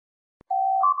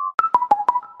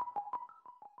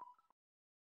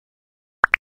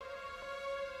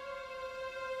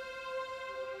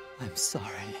I'm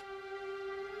sorry.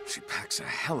 She packs a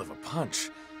hell of a punch.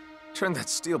 Turned that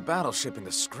steel battleship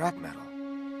into scrap metal.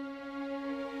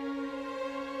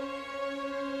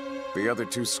 The other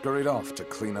two scurried off to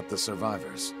clean up the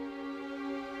survivors.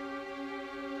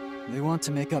 They want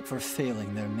to make up for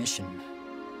failing their mission.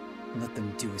 Let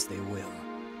them do as they will.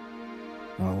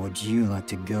 Or would you like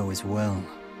to go as well?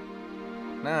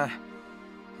 Nah,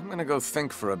 I'm gonna go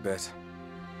think for a bit.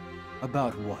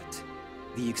 About what?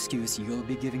 The excuse you'll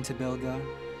be giving to Belgar?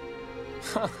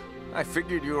 Huh, I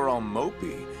figured you were all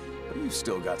mopey, but you've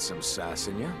still got some sass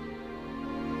in you.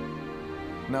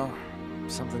 No,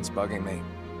 something's bugging me.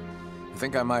 I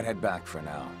think I might head back for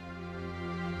now.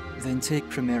 Then take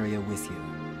Crymaria with you.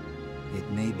 It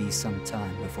may be some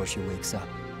time before she wakes up.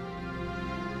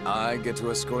 I get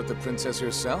to escort the princess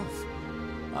herself?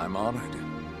 I'm honored.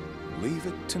 Leave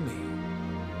it to me.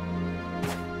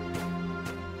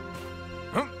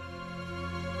 Huh?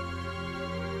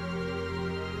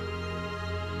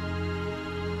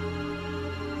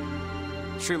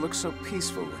 She looks so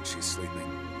peaceful when she's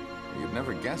sleeping. You'd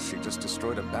never guess she just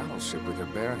destroyed a battleship with her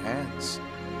bare hands.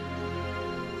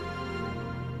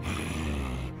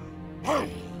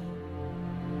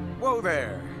 Whoa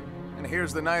there! And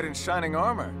here's the knight in shining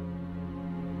armor.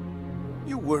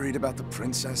 You worried about the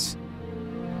princess?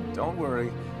 Don't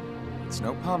worry. It's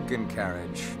no pumpkin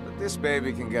carriage, but this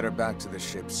baby can get her back to the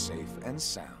ship safe and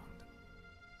sound.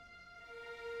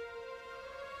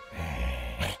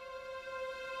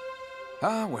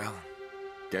 Ah, well.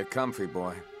 Get comfy,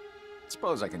 boy.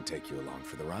 Suppose I can take you along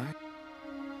for the ride.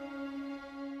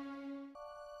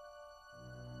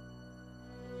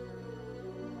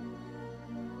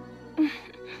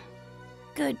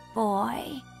 Good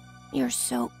boy. You're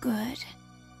so good.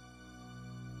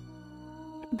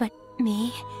 But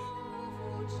me?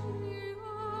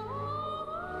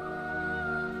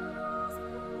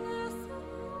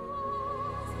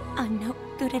 I'm no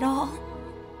good at all.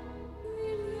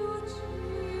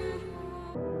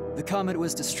 The comet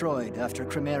was destroyed after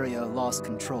Crymaria lost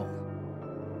control.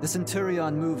 The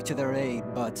Centurion moved to their aid,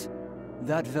 but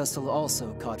that vessel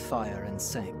also caught fire and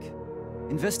sank.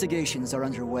 Investigations are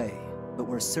underway, but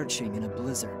we're searching in a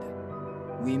blizzard.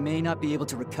 We may not be able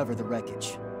to recover the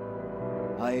wreckage.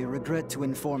 I regret to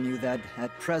inform you that,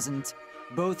 at present,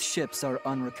 both ships are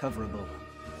unrecoverable.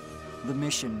 The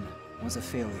mission was a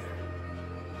failure.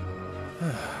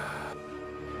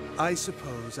 I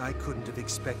suppose I couldn't have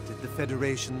expected the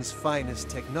Federation's finest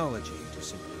technology to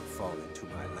simply fall into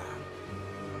my lap.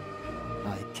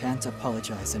 I can't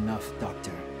apologize enough,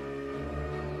 Doctor.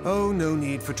 Oh, no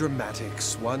need for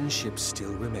dramatics. One ship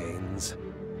still remains.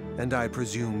 And I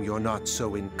presume you're not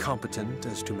so incompetent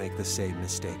as to make the same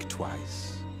mistake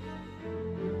twice?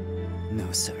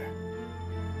 No, sir.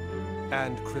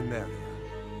 And Crymaria?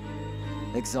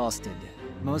 Exhausted.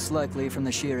 Most likely from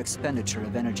the sheer expenditure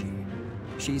of energy.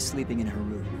 She's sleeping in her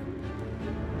room.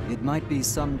 It might be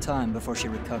some time before she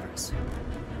recovers.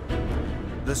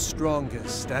 The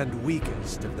strongest and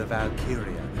weakest of the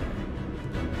Valkyria.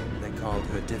 They called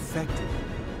her defective.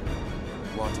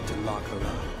 Wanted to lock her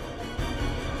up.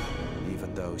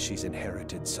 Even though she's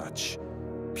inherited such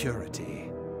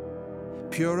purity.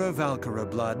 Purer Valkyria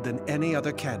blood than any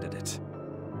other candidate.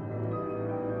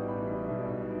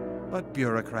 But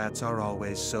bureaucrats are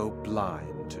always so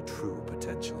blind to true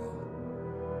potential.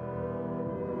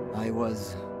 I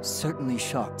was certainly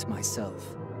shocked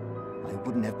myself. I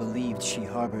wouldn't have believed she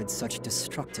harbored such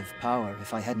destructive power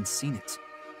if I hadn't seen it.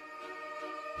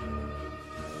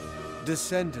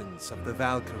 Descendants of the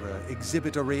Valkyria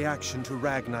exhibit a reaction to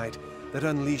Ragnite that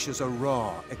unleashes a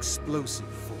raw, explosive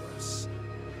force.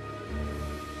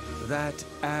 That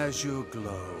azure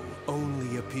glow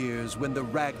only appears when the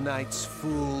Ragnite's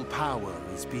full power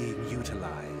is being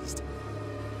utilized.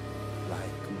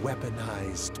 Like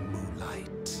weaponized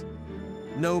moonlight.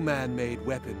 No man-made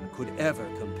weapon could ever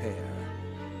compare.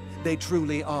 They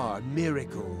truly are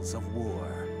miracles of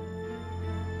war.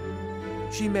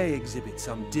 She may exhibit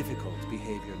some difficult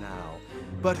behavior now,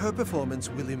 but her performance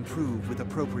will improve with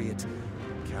appropriate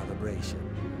calibration.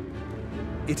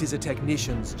 It is a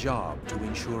technician's job to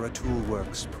ensure a tool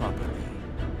works properly.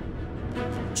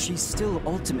 She's still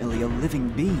ultimately a living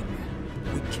being.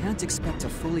 We can't expect to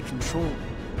fully control.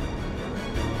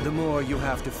 The more you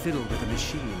have to fiddle with a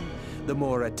machine, the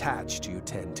more attached you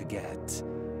tend to get.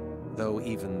 Though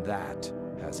even that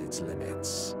has its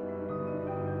limits.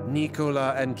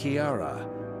 Nicola and Chiara,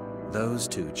 those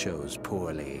two chose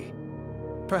poorly.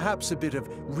 Perhaps a bit of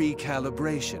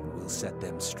recalibration will set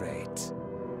them straight.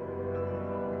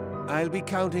 I'll be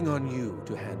counting on you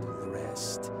to handle the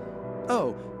rest.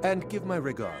 Oh, and give my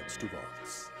regards to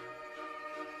Walz.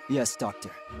 Yes,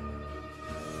 Doctor.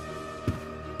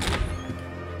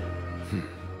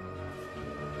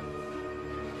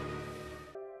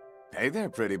 Hey there,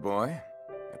 pretty boy.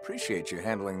 Appreciate you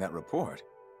handling that report.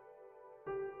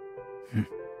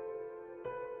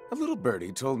 A little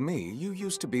birdie told me you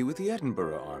used to be with the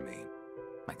Edinburgh Army.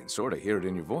 I can sort of hear it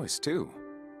in your voice, too.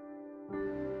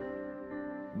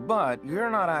 But you're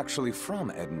not actually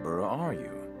from Edinburgh, are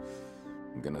you?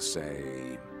 I'm gonna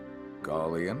say...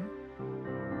 Gallian?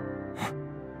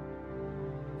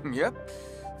 Yep,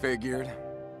 figured.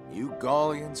 You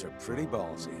Gallians are pretty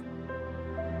ballsy.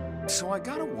 So I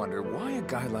gotta wonder why a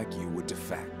guy like you would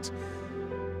defect.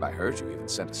 I heard you even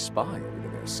sent a spy over to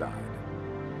their side.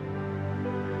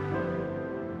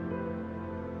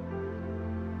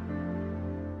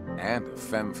 And a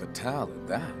femme fatale at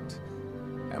that.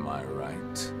 Am I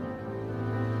right?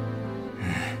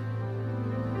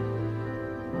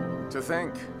 To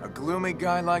think, a gloomy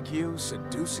guy like you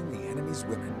seducing the enemy's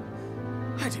women.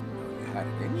 I didn't know you had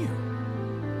it in you.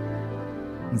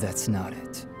 That's not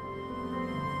it.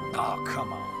 Oh,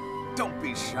 come on. Don't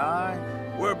be shy.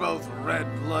 We're both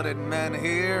red-blooded men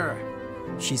here.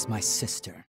 She's my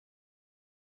sister.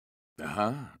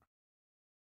 Uh-huh.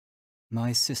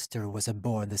 My sister was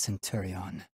aboard the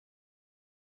Centurion.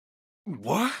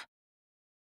 What?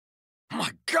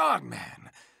 My God, man!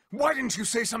 Why didn't you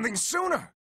say something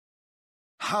sooner?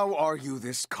 How are you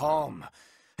this calm?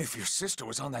 If your sister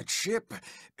was on that ship,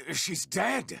 she's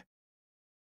dead.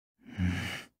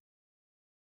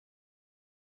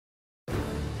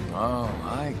 Oh,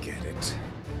 I get it.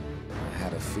 I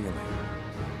had a feeling.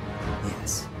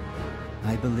 Yes.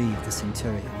 I believe the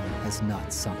Centurion has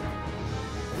not sunk.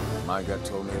 My gut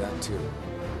told me that too.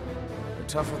 They're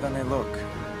tougher than they look.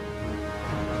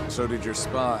 So did your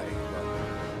spy,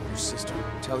 your sister,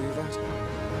 tell you that?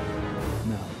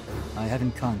 No, I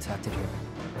haven't contacted her.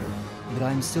 But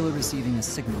I'm still receiving a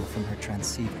signal from her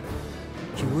transceiver.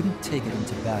 She wouldn't take it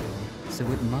into battle, so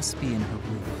it must be in her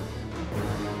room.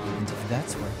 And if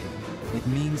that's working, it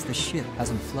means the ship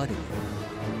hasn't flooded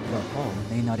yet. The hull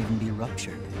may not even be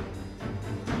ruptured.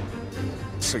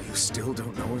 So you still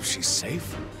don't know if she's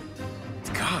safe?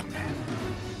 God, man.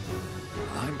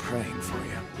 I'm praying for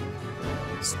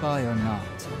you. Spy or not,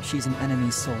 she's an enemy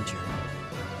soldier.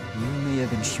 You may have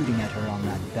been shooting at her on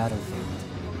that battlefield.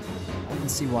 I don't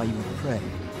see why you would pray.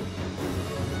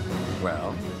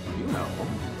 Well, you know.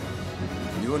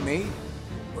 You and me,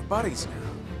 we're buddies now.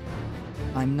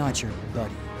 I'm not your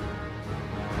buddy.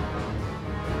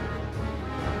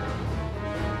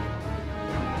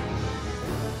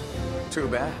 Too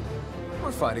bad.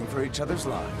 We're fighting for each other's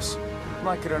lives.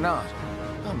 Like it or not,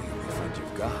 I'm the only friend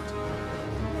you've got.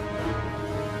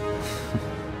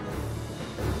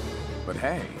 But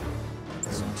hey,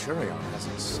 the Centurion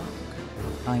hasn't sunk.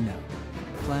 I know.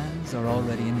 Plans are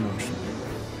already in motion.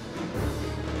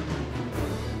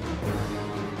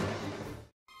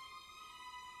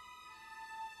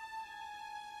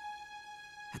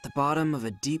 At the bottom of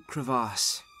a deep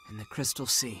crevasse in the Crystal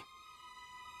Sea.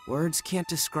 Words can't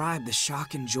describe the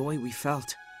shock and joy we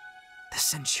felt. The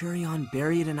Centurion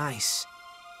buried in ice,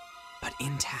 but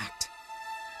intact.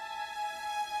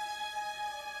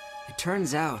 It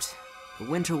turns out, the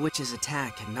Winter Witch's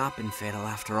attack had not been fatal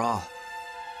after all,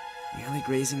 merely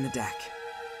grazing the deck.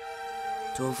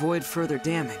 To avoid further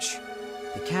damage,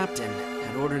 the captain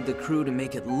had ordered the crew to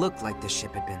make it look like the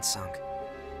ship had been sunk.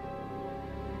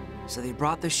 So they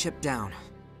brought the ship down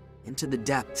into the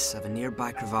depths of a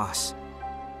nearby crevasse.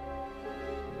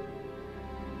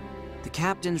 The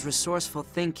captain's resourceful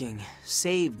thinking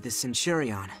saved the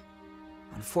Centurion.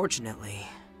 Unfortunately,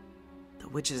 the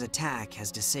witch's attack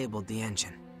has disabled the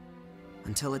engine.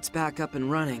 Until it's back up and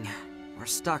running, we're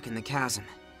stuck in the chasm.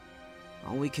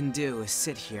 All we can do is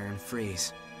sit here and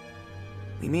freeze.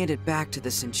 We made it back to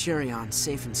the Centurion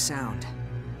safe and sound,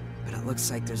 but it looks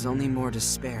like there's only more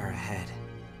despair ahead.